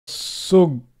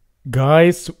So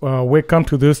guys, welcome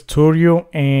to this tutorial,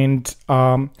 and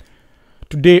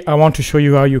today I want to show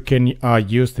you how you can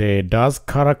use the DAZ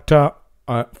character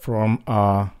from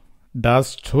DAZ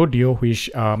Studio, which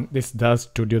this DAZ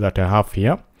Studio that I have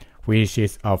here, which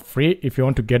is free. If you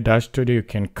want to get DAZ Studio, you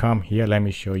can come here. Let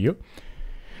me show you.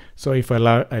 So if I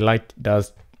like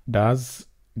DAZ DAZ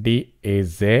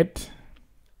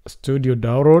Studio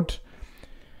download,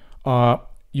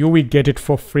 you will get it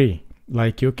for free.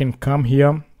 Like, you can come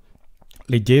here,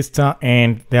 register,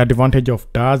 and the advantage of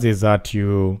DAZ is that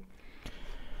you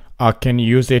can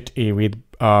use it with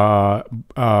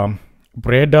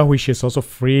Breda, which is also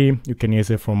free. You can use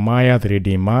it from Maya,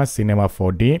 3D Max, Cinema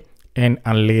 4D, and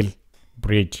Unreal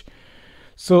Bridge.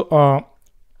 So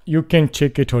you can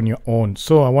check it on your own.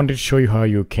 So I wanted to show you how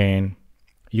you can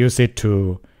use it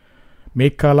to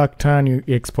make character, and you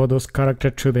export those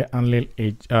characters to the Unreal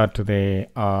to the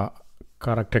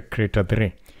character creator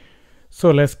 3. So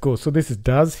let's go. So this is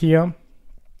DAZ here,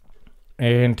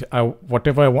 and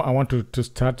whatever I want to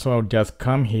start. So I'll just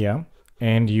come here,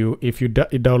 and if you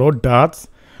download DAZ,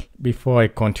 before I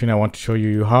continue, I want to show you,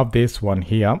 you have this one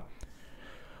here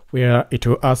where it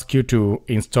will ask you to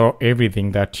install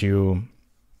everything that you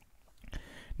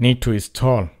need to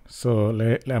install. So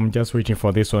I'm just waiting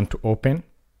for this one to open.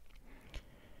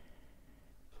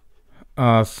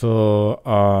 Don't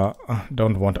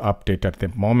want to update at the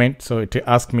moment, so it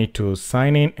asked me to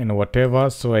sign in and whatever,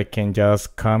 so I can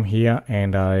just come here,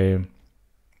 and I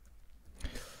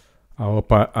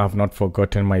hope I have not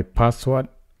forgotten my password.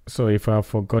 So if I have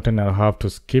forgotten, I'll have to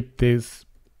skip this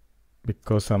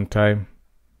because sometime,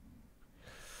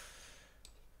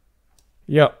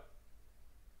 yeah.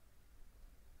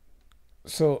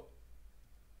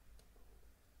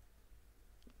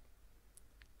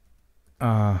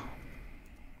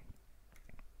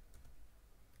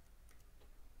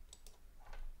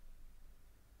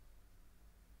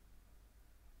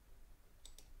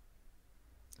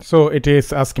 So it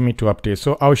is asking me to update.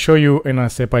 So I'll show you in a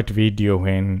separate video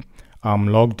when I'm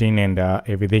logged in and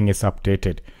everything is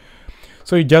updated.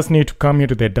 So you just need to come here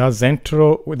to the DAZ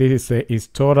intro. This is the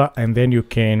installer, and then you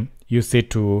can use it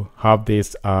to have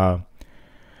this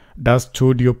DAZ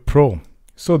Studio Pro.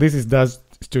 So this is DAZ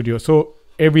Studio. So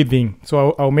everything.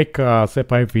 So I'll make a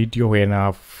separate video when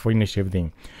I've finished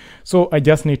everything. So I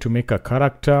just need to make a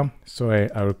character. So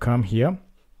I will come here,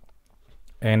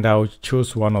 and I'll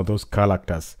choose one of those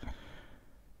characters.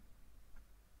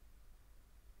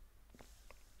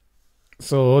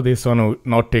 So this one will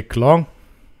not take long.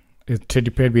 It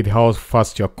depends with how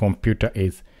fast your computer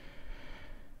is.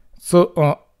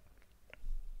 So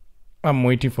I'm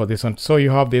waiting for this one. So you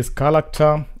have this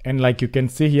character, and like you can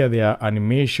see here, there are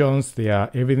animations, there are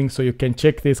everything. So you can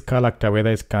check this character whether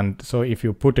it can. So if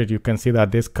you put it, you can see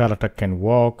that this character can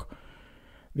walk.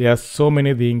 There are so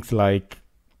many things, like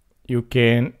you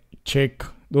can check.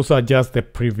 Those are just the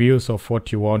previews of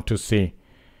what you want to see.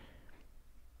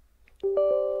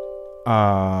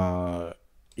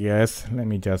 Yes, let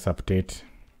me just update.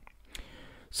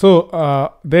 So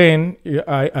then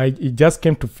it just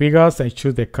came to figures. I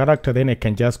choose the character, then I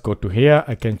can just go to here.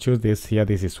 I can choose this here.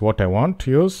 This is what I want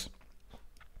to use.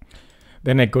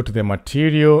 Then I go to the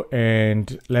material,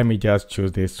 and let me just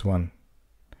choose this one.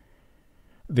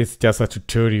 This is just a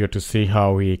tutorial to see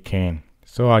how we can.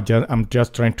 So I'm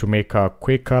just trying to make a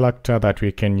quick character that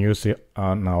we can use it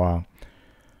on our.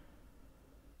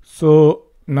 So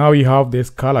now you have this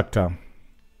character,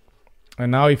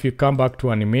 and now if you come back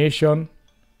to animation,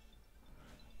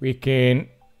 we can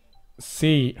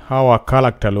see how our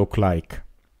character look like.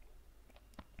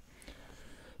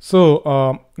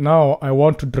 So now I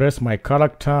want to dress my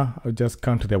character. I'll just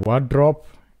come to the wardrobe,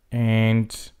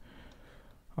 and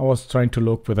I was trying to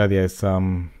look whether there's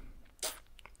some.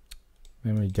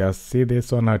 Let me just see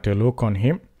this one, how to look on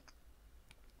him.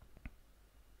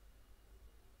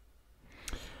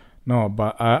 No,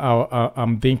 but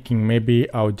I'm thinking maybe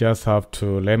I'll just have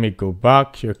to, let me go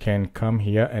back. You can come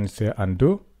here and say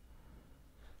undo.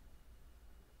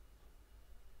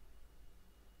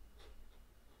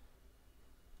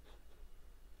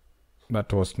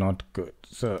 That was not good.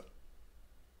 So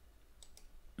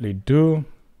redo.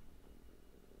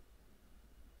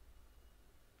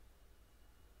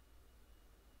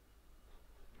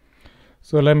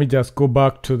 So let me just go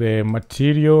back to the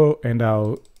material, and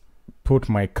I'll put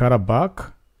my color back.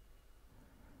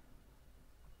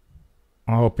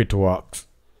 I hope it works,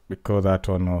 because that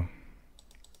one no.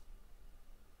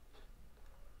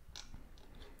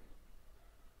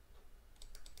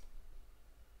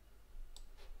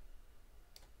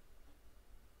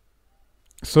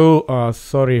 So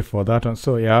sorry for that one.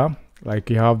 So yeah, like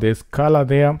you have this color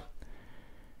there,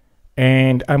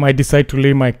 and I might decide to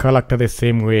leave my character the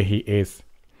same way he is.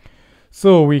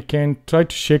 So we can try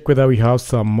to check whether we have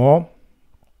some more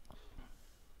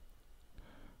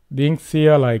things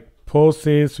here, like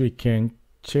poses. We can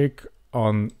check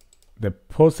on the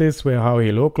poses where how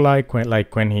he look like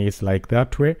when he is like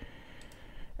that way.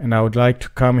 And I would like to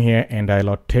come here and I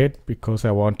rotate because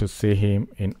I want to see him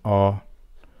in all.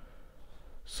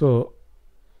 So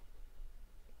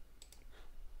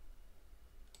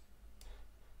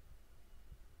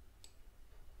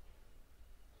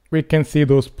we can see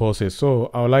those poses. So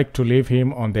I would like to leave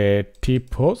him on the T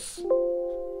pose.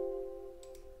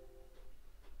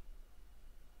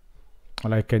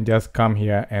 Or I can just come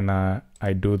here and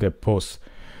I do the pose.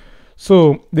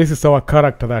 So this is our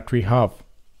character that we have.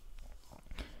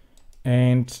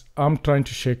 And I'm trying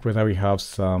to check whether we have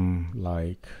some,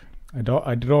 like, I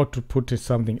draw to put it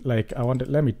something like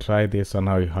let me try this on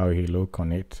how he look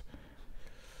on it.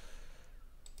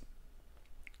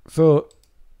 So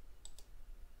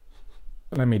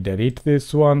let me delete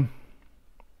this one.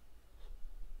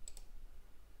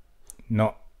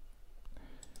 No.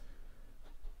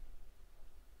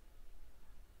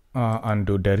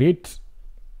 Undo delete.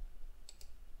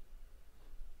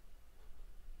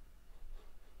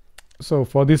 So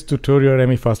for this tutorial, let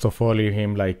me first of all leave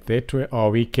him like that way,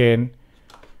 or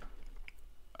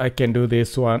I can do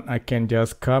this one. I can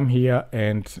just come here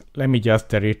and let me just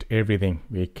delete everything.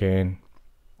 We can,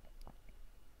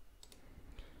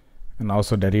 and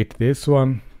also delete this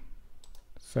one,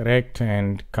 select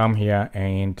and come here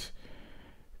and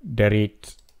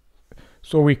delete.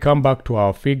 So we come back to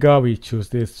our figure, we choose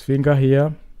this finger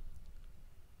here.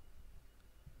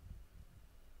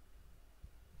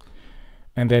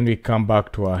 And then we come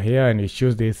back to our hair and we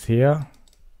choose this here.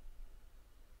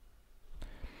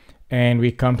 And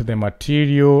we come to the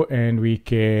material and we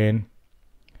can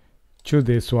choose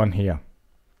this one here.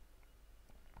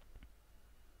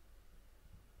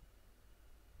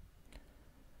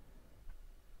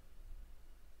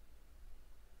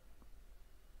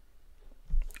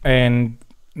 And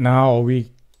now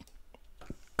we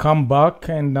come back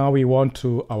and now we want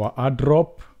to our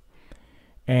airdrop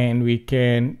and we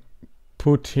can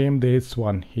put him this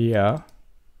one here,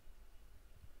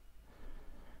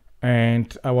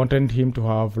 and I wanted him to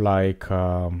have like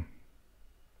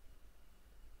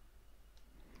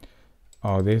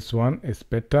this one is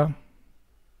better.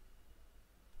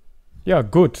 Yeah,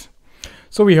 good.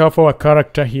 So we have our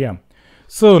character here.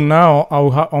 So now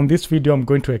on this video I'm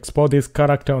going to export this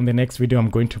character. On the next video I'm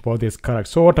going to import this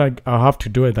character. So what I have to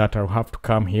do is that I'll have to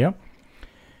come here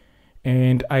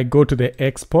and I go to the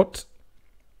export.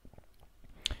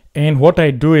 And what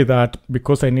I do is that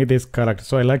because I need this character,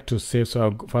 so I like to save. So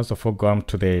I'll first of all go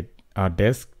to the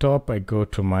desktop. I go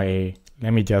to my,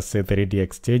 let me just say 3D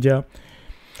exchanger.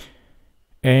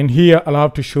 And here I'll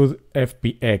have to choose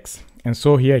FBX. And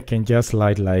so here I can just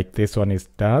slide like this one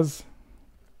does.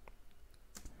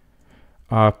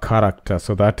 Character,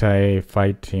 so that I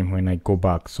fight him when I go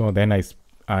back. So then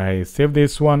I save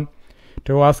this one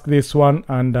to ask this one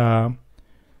and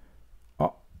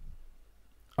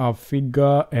a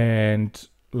figure and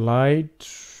light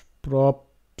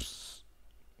props.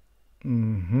 Let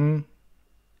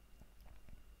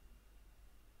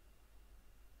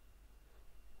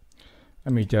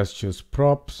me just choose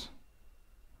props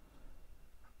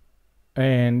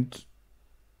and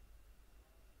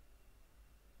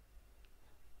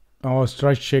I'll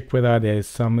try to check whether there is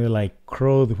something like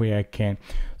crowd where I can.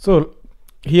 So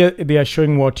here they are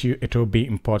showing what it will be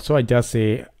import. So I just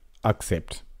say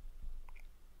accept.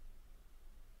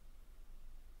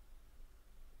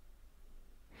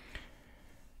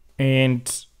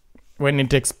 And when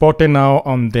it exported now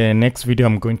on the next video,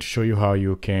 I'm going to show you how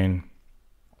you can.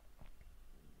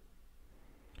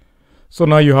 So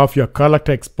now you have your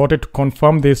character exported. To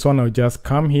confirm this one, I'll just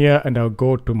come here and I'll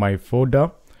go to my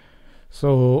folder.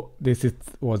 So this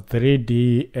was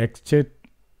 3D extract.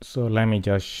 So let me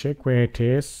just check where it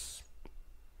is.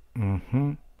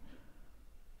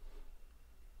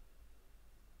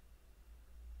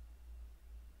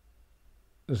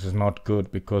 This is not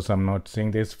good because I'm not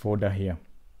seeing this folder here.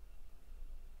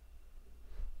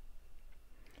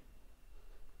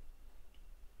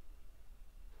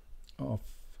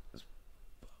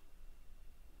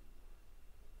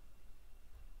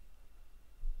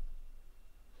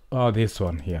 This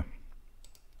one here.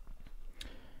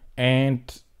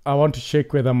 And I want to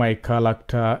check whether my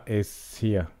character is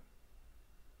here.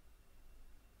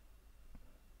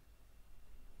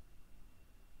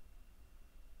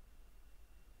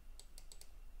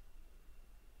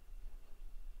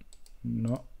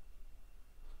 No.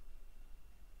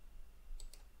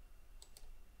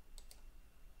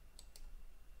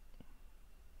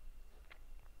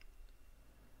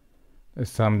 There's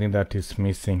something that is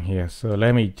missing here. So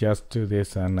let me just do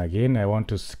this, and again I want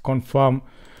to confirm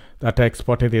that I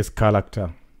exported this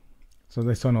character. So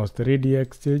this one was 3D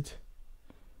exchange,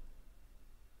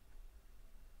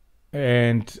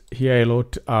 and here I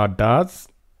load does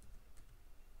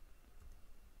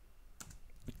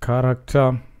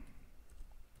character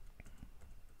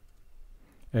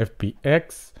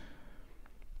fbx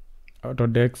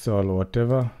autodex or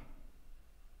whatever.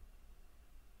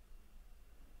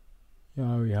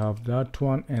 Yeah, we have that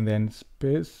one, and then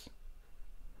space,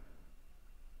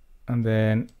 and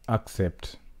then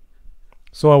accept.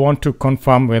 So I want to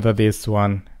confirm whether this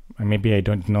one, maybe I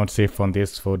don't not save on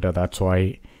this folder, that's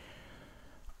why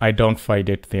I don't find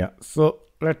it there. So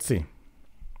let's see.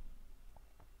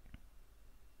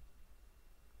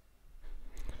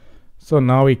 So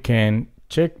now we can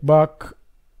check back.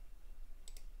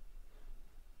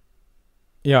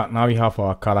 Yeah, now we have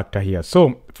our character here.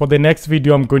 So for the next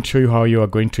video, I'm going to show you how you are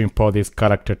going to import this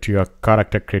character to your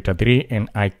character creator 3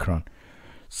 and Iclone.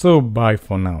 So bye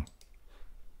for now.